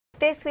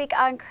This week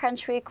on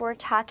CrunchWeek, we're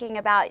talking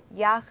about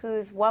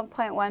Yahoo's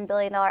 $1.1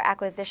 billion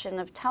acquisition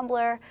of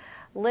Tumblr,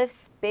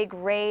 Lyft's big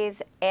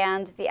raise,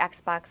 and the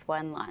Xbox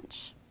One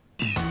launch.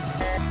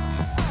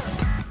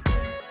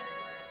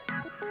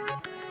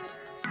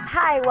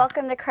 Hi,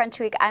 welcome to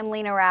CrunchWeek. I'm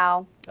Lena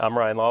Rao. I'm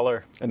Ryan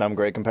Lawler. And I'm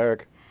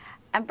Kumparak.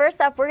 And first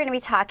up, we're going to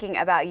be talking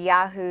about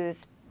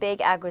Yahoo's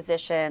big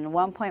acquisition,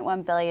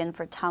 $1.1 billion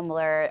for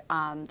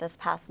Tumblr this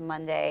past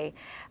Monday.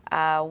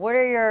 What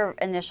are your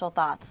initial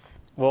thoughts?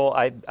 Well,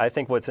 I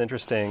think what's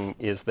interesting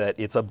is that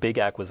it's a big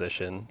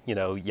acquisition. You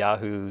know,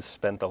 Yahoo's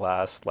spent the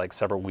last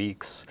several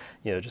weeks,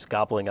 just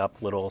gobbling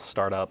up little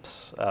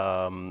startups,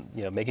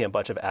 making a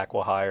bunch of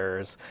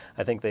acqui-hires.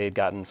 I think they had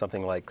gotten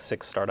something like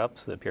 6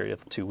 startups in a period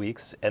of 2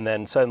 weeks. And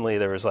then suddenly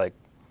there was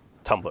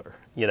Tumblr,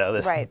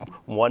 this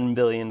 $1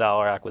 billion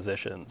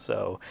acquisition.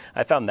 So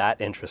I found that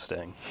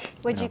interesting.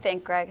 What do you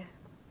think, Greg?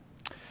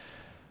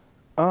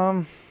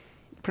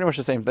 Pretty much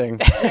the same thing.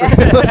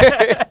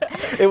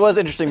 It was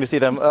interesting to see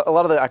them. A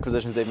lot of the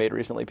acquisitions they made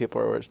recently,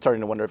 people were starting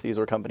to wonder if these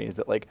were companies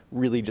that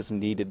really just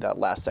needed that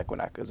last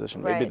second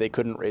acquisition. Maybe they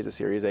couldn't raise a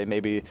Series A.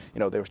 Maybe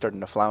they were starting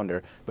to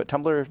flounder. But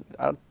Tumblr,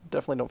 I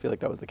definitely don't feel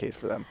like that was the case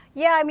for them.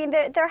 Yeah, I mean,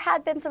 there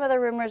had been some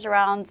other rumors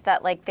around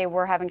that they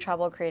were having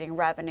trouble creating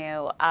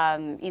revenue.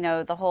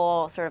 The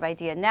whole sort of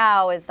idea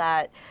now is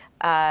that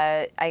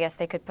I guess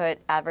they could put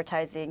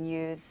advertising,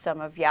 use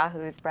some of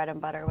Yahoo's bread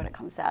and butter when it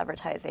comes to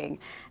advertising,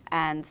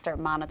 and start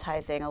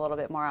monetizing a little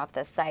bit more off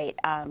the site.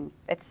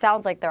 It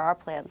sounds like there are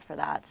plans for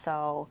that.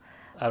 So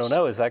I don't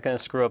know. Is that going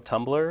to screw up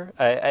Tumblr?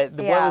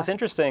 What was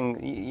interesting,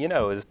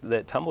 is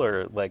that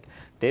Tumblr,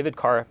 David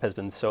Karp has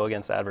been so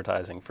against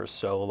advertising for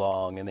so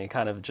long, and they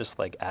kind of just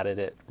added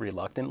it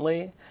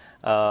reluctantly.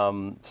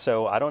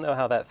 So I don't know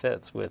how that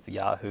fits with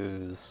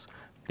Yahoo's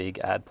big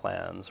ad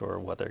plans or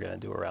what they're going to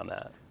do around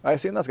that. I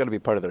assume that's going to be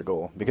part of their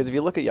goal, because if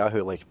you look at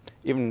Yahoo,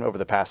 even over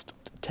the past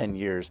 10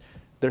 years,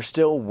 they're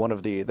still one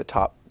of the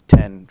top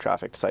 10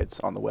 trafficked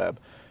sites on the web.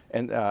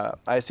 And I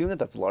assume that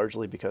that's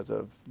largely because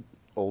of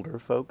older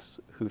folks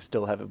who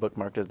still have it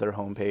bookmarked as their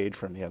homepage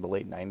from the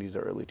late 90s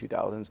or early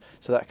 2000s.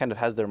 So that kind of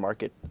has their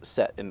market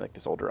set in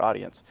this older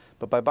audience.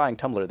 But by buying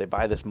Tumblr, they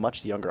buy this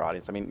much younger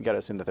audience. I mean, you got to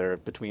assume that they're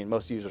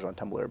most users on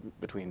Tumblr are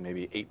between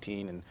maybe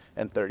 18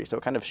 and 30. So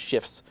it kind of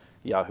shifts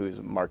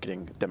Yahoo's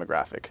marketing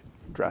demographic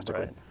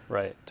drastically.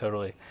 Right,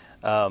 totally.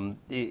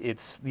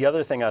 It's the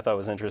other thing I thought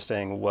was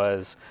interesting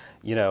was,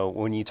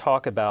 when you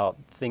talk about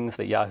things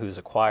that Yahoo's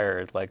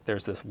acquired,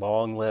 there's this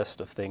long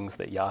list of things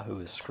that Yahoo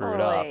has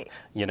screwed up.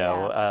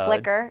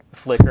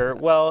 Flickr.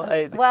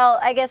 Well,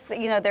 I guess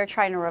they're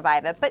trying to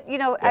revive it, but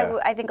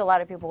I think a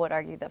lot of people would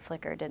argue that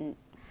Flickr didn't.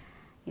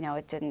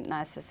 It didn't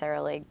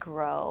necessarily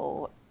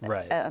grow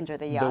under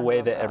the Yahoo way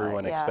that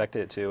everyone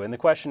expected it to. And the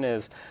question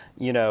is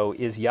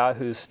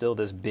Yahoo still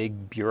this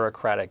big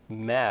bureaucratic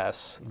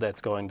mess that's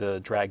going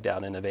to drag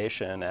down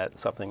innovation at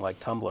something like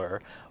Tumblr,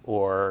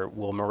 or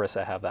will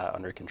Marissa have that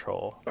under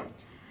control?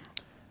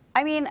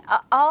 I mean,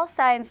 all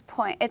signs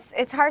point.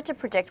 It's hard to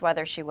predict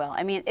whether she will.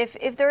 I mean,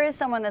 if there is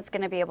someone that's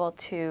going to be able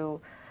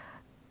to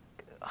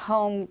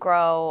home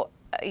grow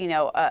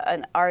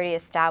an already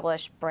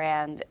established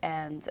brand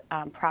and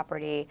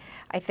property,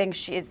 I think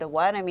she is the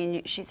one. I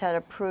mean, she's had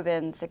a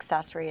proven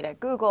success rate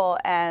at Google,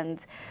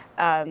 and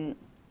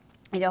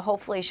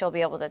hopefully she'll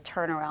be able to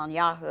turn around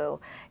Yahoo.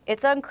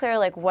 It's unclear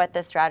what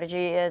the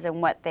strategy is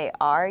and what they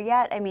are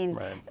yet. I mean,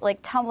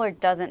 Tumblr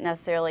doesn't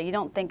necessarily, you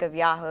don't think of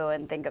Yahoo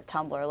and think of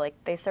Tumblr.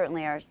 They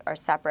certainly are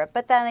separate.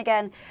 But then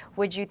again,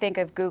 would you think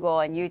of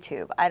Google and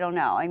YouTube? I don't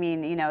know. I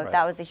mean,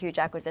 that was a huge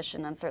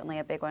acquisition and certainly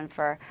a big one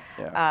for,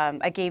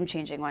 a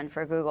game-changing one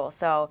for Google.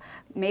 So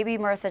maybe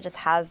Marissa just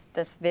has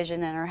this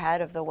vision in her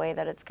head of the way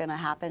that it's going to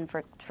happen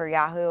for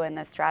Yahoo and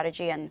the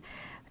strategy, and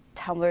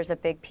Tumblr's a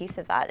big piece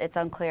of that. It's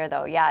unclear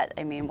though yet.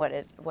 I mean, what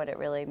it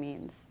really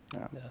means.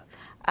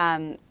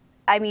 I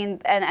mean,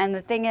 and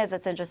the thing is,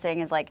 it's interesting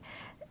is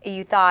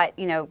you thought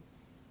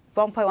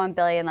 1.1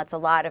 billion. That's a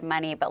lot of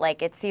money, but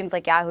it seems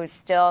like Yahoo's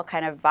still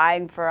kind of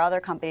vying for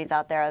other companies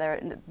out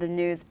there. The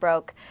news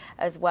broke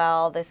as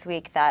well this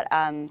week that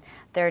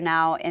they're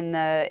now in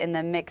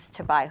the mix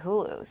to buy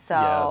Hulu. So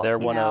yeah, they're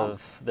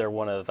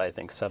one of I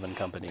think 7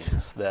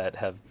 companies that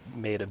have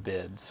made a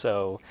bid.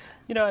 So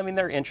I mean,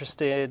 they're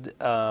interested.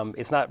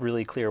 It's not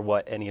really clear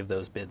what any of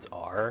those bids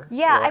are,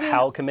 or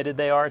how committed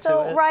they are to it.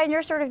 So Ryan,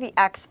 you're sort of the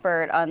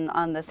expert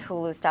on this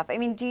Hulu stuff. I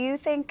mean, do you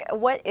think,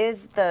 what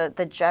is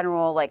the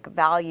general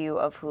value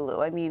of Hulu?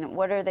 I mean,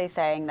 what are they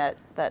saying that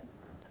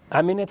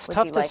I mean, it's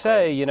tough to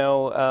say.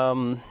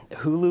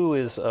 Hulu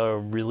is a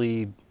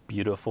really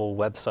beautiful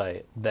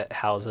website that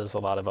houses a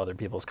lot of other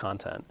people's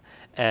content.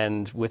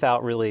 And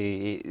without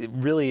really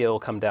it'll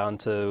come down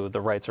to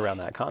the rights around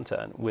that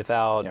content.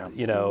 Without,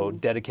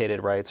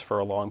 dedicated rights for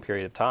a long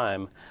period of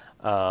time,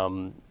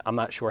 I'm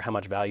not sure how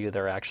much value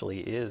there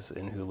actually is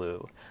in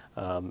Hulu.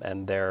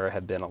 And there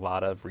have been a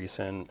lot of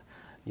recent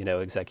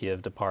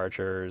executive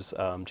departures.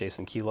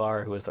 Jason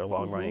Kilar, who was their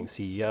long-running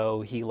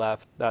CEO, he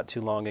left not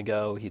too long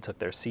ago. He took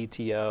their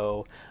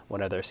CTO.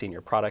 One of their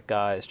senior product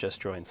guys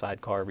just joined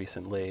Sidecar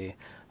recently.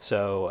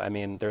 So, I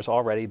mean, there's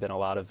already been a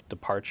lot of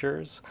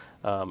departures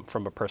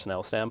from a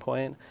personnel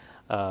standpoint.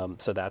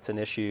 So that's an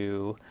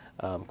issue.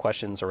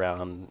 Questions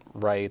around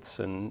rights,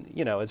 and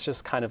it's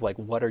just kind of like,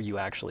 what are you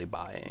actually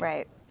buying?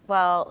 Right.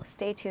 Well,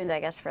 stay tuned, I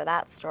guess, for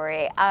that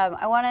story.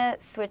 I want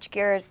to switch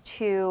gears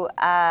to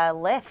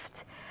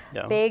Lyft.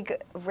 Yeah. Big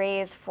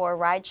raise for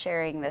ride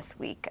sharing this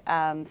week.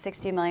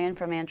 $60 million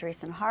from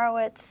Andreessen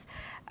Horowitz,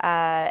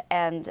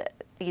 and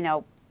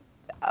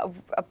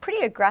a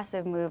pretty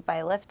aggressive move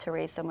by Lyft to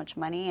raise so much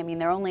money. I mean,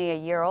 they're only a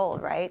year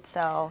old, right?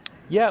 So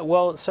yeah,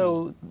 well,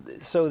 so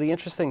the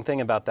interesting thing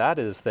about that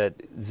is that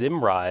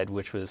Zimride,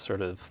 which was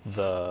sort of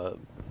the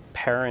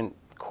parent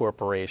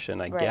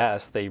corporation, I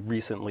guess, they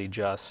recently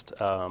just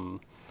became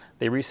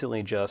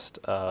Lyft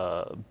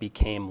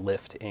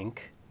Inc.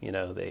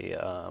 They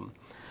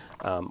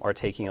are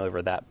taking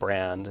over that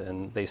brand,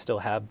 and they still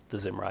have the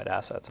Zimride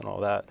assets and all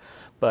that.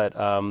 But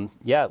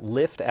yeah,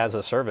 Lyft as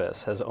a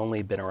service has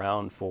only been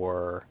around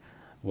for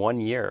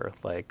 1 year,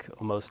 like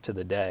almost to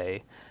the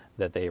day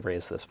that they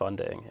raised this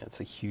funding.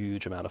 It's a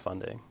huge amount of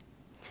funding.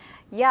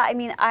 Yeah, I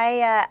mean,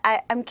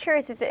 I'm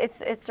curious.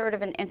 It's sort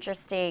of an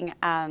interesting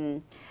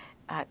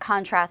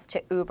contrast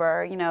to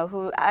Uber,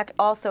 who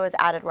also has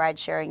added ride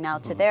sharing now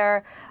to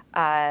their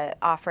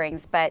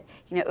offerings. But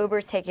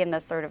Uber's taken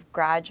this sort of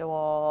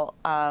gradual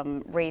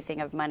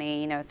raising of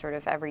money, sort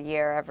of every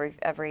year,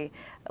 every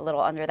a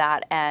little under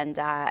that, and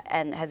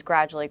has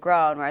gradually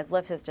grown. Whereas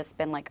Lyft has just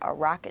been like a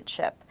rocket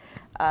ship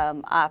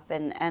up,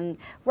 and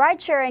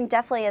ride sharing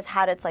definitely has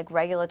had its like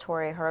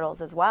regulatory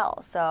hurdles as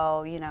well.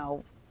 So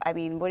I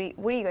mean, what do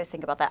you guys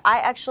think about that? I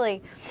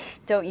actually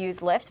don't use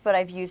Lyft, but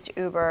I've used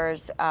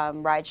Uber's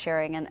ride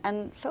sharing,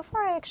 and so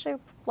far I actually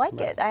like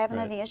it. I haven't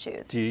had any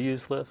issues. Do you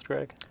use Lyft,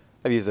 Greg?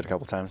 I've used it a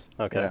couple times.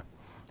 Okay. Yeah.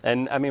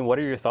 And I mean, what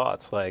are your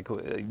thoughts? Like,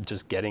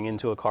 just getting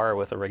into a car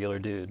with a regular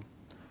dude?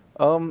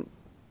 I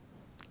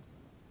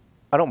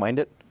don't mind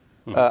it.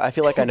 I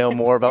feel like I know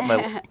more about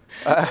my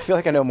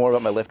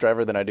Lyft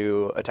driver than I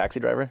do a taxi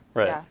driver.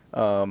 Right.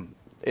 Yeah.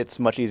 It's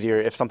much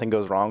easier if something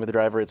goes wrong with the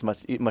driver. It's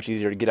much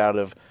easier to get out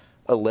of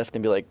a Lyft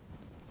and be like,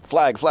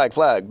 flag,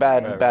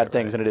 bad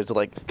things, than it is to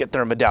like get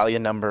their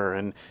medallion number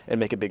and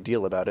make a big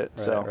deal about it.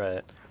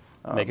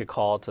 Make a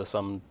call to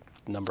some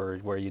number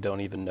where you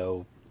don't even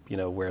know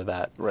where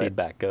that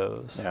feedback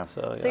goes. Yeah.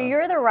 So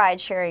you're the ride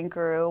sharing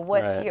guru.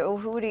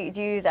 Who do you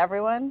use?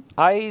 Everyone?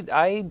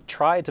 I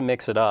try to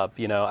mix it up.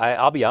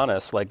 I'll be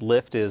honest. Like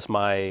Lyft is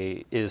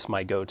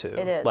my go-to.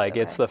 It is. Like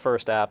okay. it's the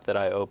first app that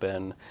I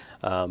open,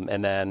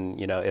 and then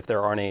if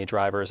there aren't any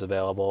drivers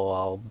available,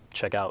 I'll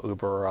check out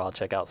Uber or I'll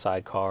check out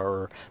Sidecar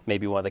or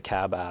maybe one of the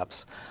cab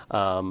apps.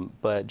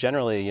 But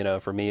generally,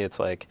 for me,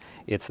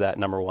 it's that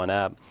number one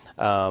app.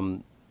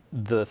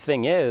 The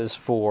thing is,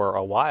 for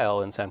a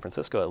while in San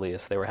Francisco, at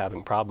least, they were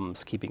having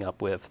problems keeping up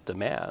with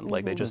demand.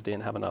 Like they just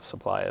didn't have enough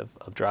supply of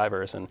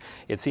drivers. And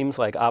it seems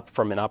like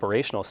from an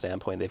operational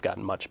standpoint, they've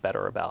gotten much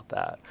better about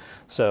that.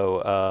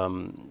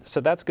 So,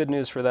 so that's good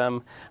news for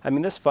them. I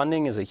mean, this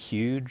funding is a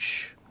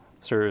huge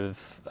sort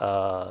of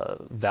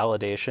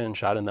validation,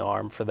 shot in the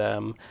arm for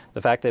them.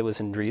 The fact that it was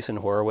Andreessen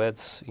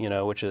Horowitz,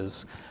 which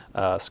is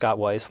Scott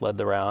Weiss led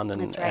the round,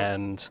 and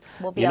and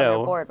we'll be on their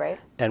board, right?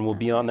 And we'll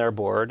be on their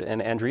board.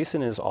 And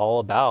Andreessen is all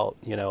about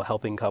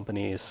helping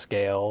companies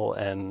scale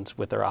and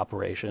with their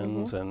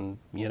operations and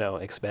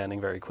expanding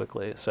very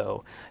quickly.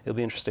 So it'll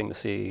be interesting to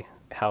see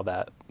how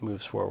that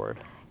moves forward.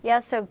 Yeah,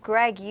 so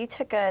Greg, you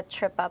took a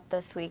trip up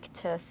this week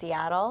to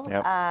Seattle for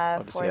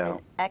the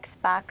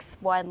Xbox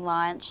One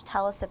launch.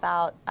 Tell us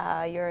about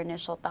your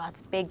initial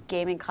thoughts, big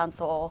gaming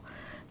console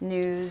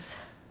news.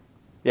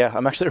 Yeah,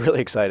 I'm actually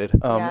really excited.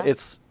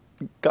 It's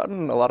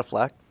gotten a lot of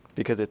flack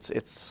because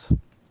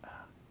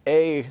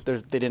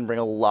they didn't bring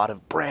a lot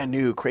of brand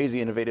new, crazy,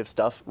 innovative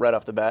stuff right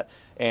off the bat,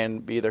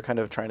 and B, they're kind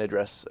of trying to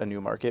address a new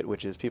market,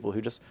 which is people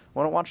who just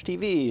want to watch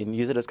TV and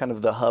use it as kind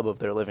of the hub of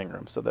their living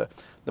room. So the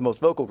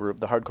most vocal group,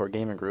 the hardcore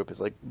gaming group,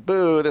 is like,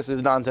 boo, this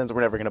is nonsense,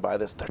 we're never going to buy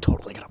this. They're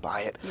totally going to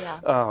buy it.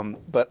 Yeah.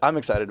 But I'm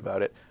excited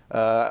about it.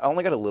 I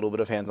only got a little bit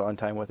of hands-on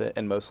time with it,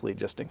 and mostly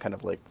just in kind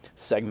of like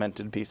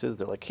segmented pieces.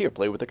 They're like, here,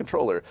 play with the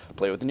controller,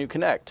 play with the new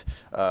Kinect.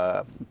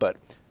 But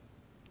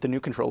the new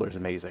controller is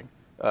amazing.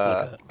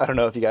 I don't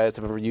know if you guys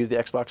have ever used the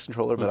Xbox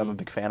controller, but I'm a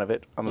big fan of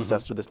it. I'm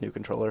obsessed with this new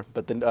controller.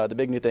 But the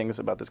big new things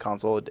about this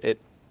console,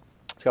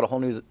 it's got a whole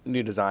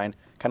new design.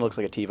 Kind of looks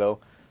like a TiVo.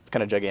 It's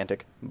kind of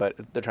gigantic, but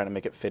they're trying to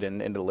make it fit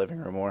into the living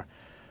room more.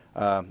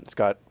 It's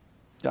got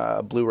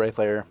a Blu-ray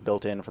player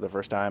built in for the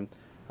first time.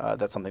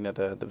 That's something that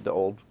the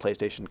old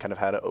PlayStation kind of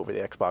had over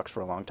the Xbox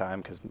for a long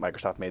time because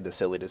Microsoft made the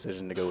silly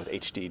decision to go with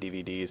HD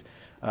DVDs.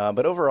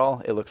 But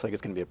overall, it looks like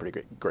it's going to be a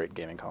pretty great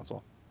gaming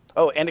console.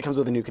 Oh, and it comes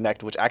with a new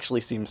Kinect, which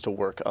actually seems to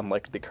work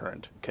unlike the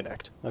current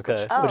Kinect.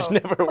 Okay. Which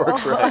never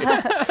works right.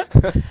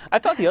 I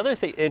thought the other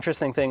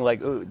interesting thing,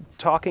 like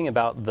talking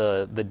about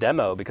the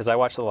demo, because I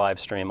watched the live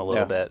stream a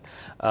little bit,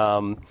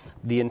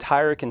 the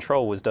entire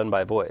control was done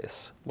by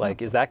voice.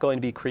 Like, is that going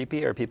to be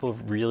creepy? Are people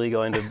really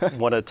going to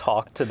want to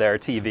talk to their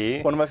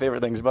TV? One of my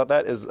favorite things about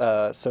that is,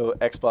 so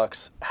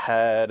Xbox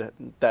had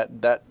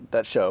that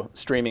show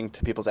streaming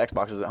to people's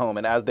Xboxes at home,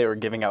 and as they were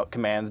giving out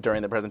commands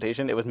during the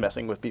presentation, it was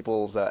messing with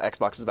people's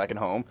Xboxes back at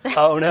home.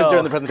 Oh no! Because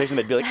during the presentation,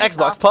 they'd be like,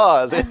 Xbox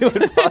pause, and it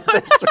would pause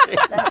their stream.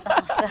 That's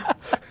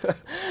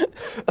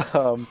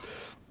awesome.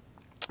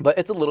 But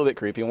it's a little bit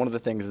creepy. One of the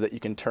things is that you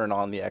can turn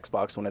on the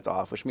Xbox when it's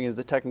off, which means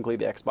that technically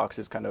the Xbox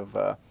is kind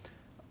of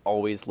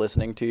always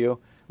listening to you,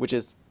 which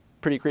is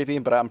pretty creepy.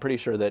 But I'm pretty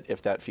sure that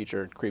if that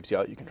feature creeps you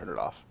out, you can turn it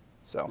off.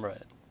 So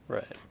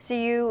right. So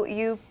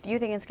you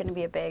think it's going to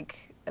be a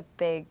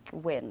big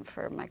win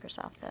for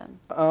Microsoft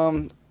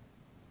then?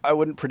 I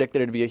wouldn't predict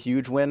that it'd be a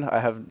huge win.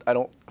 I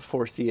don't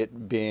foresee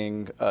it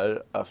being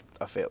a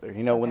failure.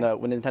 You know, when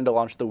Nintendo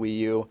launched the Wii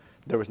U,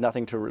 there was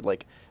nothing to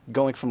like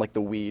going from like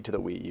the Wii to the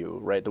Wii U,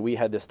 right? The Wii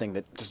had this thing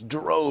that just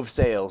drove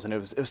sales, and it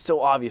was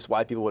so obvious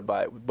why people would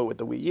buy it. But with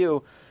the Wii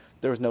U,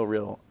 there was no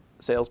real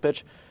sales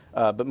pitch.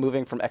 But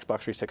moving from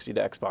Xbox 360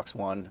 to Xbox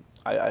One,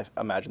 I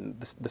imagine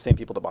the same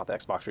people that bought the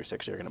Xbox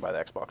 360 are going to buy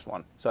the Xbox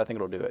One. So I think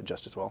it'll do it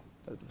just as well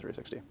as the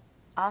 360.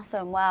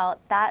 Awesome. Well,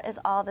 that is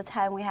all the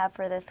time we have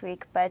for this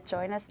week, but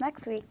join us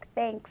next week.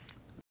 Thanks.